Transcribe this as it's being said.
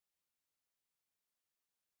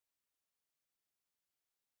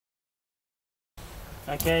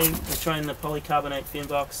Okay, we're trying the polycarbonate fin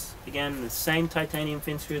box. Again, the same titanium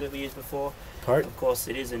fin screw that we used before. Of course,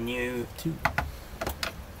 it is a new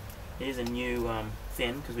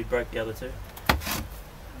fin because we broke the other two.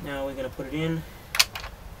 Now we're going to put it in.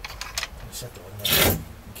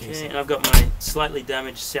 Okay, and I've got my slightly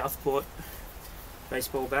damaged Southport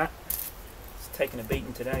baseball bat. It's taken a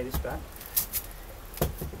beating today, this bat.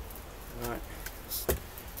 Alright,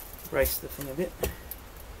 brace the thing a bit.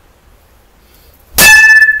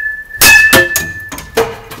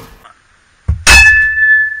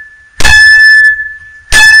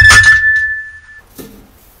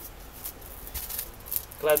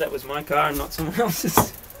 Glad that was my car and not someone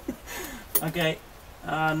else's. Okay,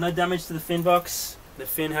 no damage to the fin box. The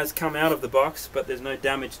fin has come out of the box, but there's no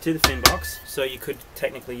damage to the fin box, so you could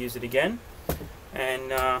technically use it again.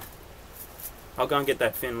 And I'll go and get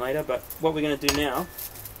that fin later, but what we're going to do now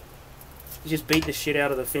is just beat the shit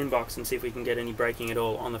out of the fin box and see if we can get any braking at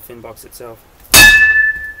all on the fin box itself.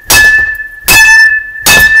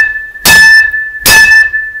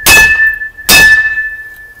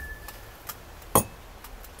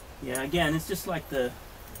 Yeah, again, it's just like the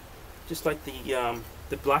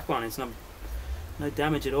black one. It's no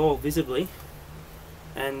damage at all visibly,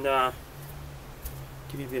 and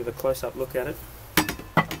give you a bit of a close-up look at it.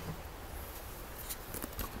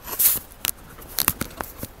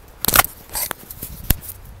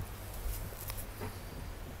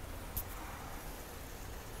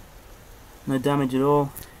 No damage at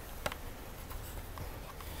all.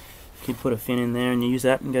 You can put a fin in there and you use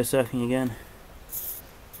that and go surfing again.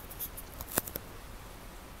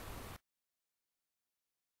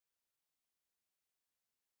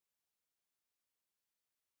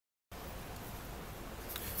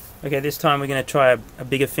 Okay, this time we're going to try a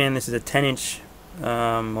bigger fin. This is a 10-inch,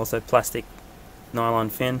 also plastic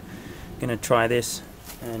nylon fin. I'm going to try this,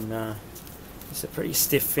 and it's a pretty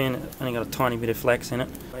stiff fin. Only got a tiny bit of flex in it.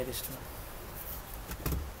 Play this time.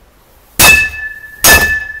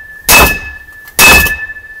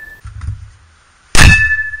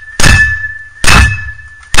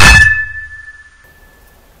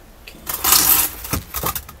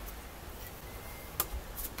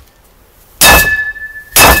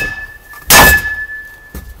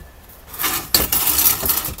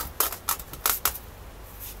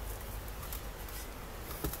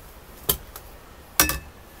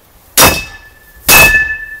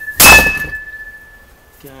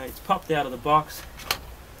 It's popped out of the box,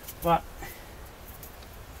 but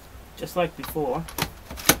just like before,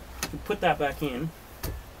 we put that back in.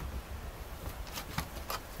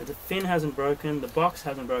 So the fin hasn't broken, the box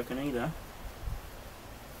hasn't broken either.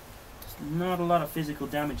 There's not a lot of physical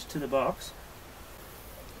damage to the box.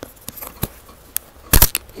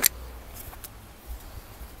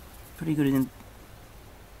 Pretty good in.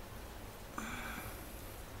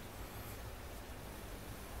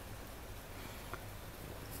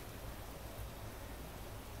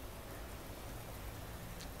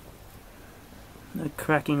 No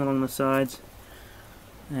cracking along the sides,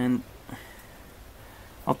 and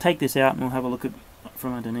I'll take this out and we'll have a look at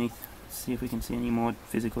from underneath, see if we can see any more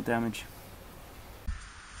physical damage.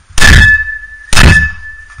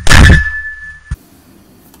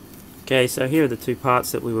 Okay, so here are the two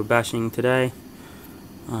parts that we were bashing today.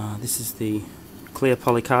 This is the clear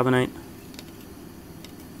polycarbonate.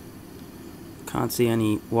 Can't see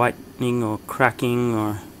any whitening or cracking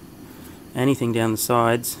or anything down the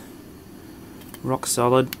sides. Rock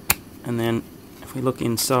solid. And then if we look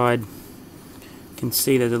inside, you can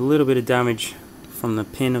see there's a little bit of damage from the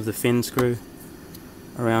pin of the fin screw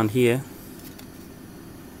around here.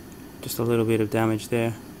 Just a little bit of damage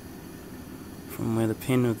there from where the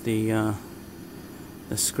pin of the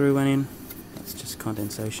screw went in. That's just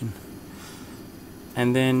condensation.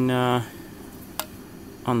 And then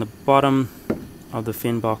on the bottom of the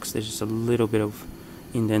fin box there's just a little bit of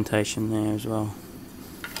indentation there as well.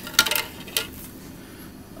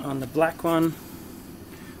 On the black one,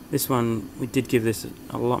 this one we did give this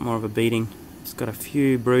a lot more of a beating. It's got a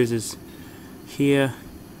few bruises here,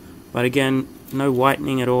 but again, no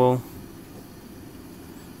whitening at all.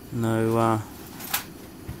 No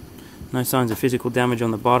signs of physical damage on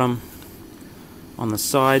the bottom. On the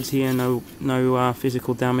sides here, no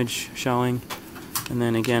physical damage showing. And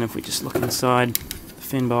then again, if we just look inside the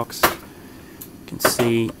fin box, you can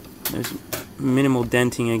see there's minimal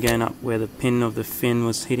denting again up where the pin of the fin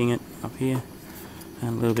was hitting it up here, and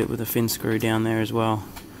a little bit with the fin screw down there as well.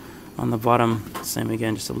 On the bottom, same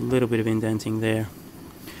again, just a little bit of indenting there.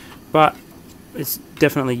 But it's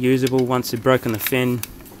definitely usable once you've broken the fin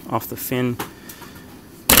off the fin.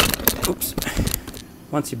 Oops.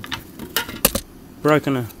 Once you've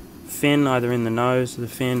broken a fin either in the nose of the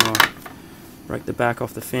fin or break the back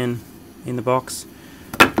off the fin in the box,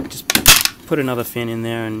 just put another fin in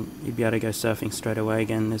there and you'll be able to go surfing straight away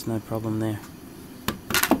again. There's no problem there.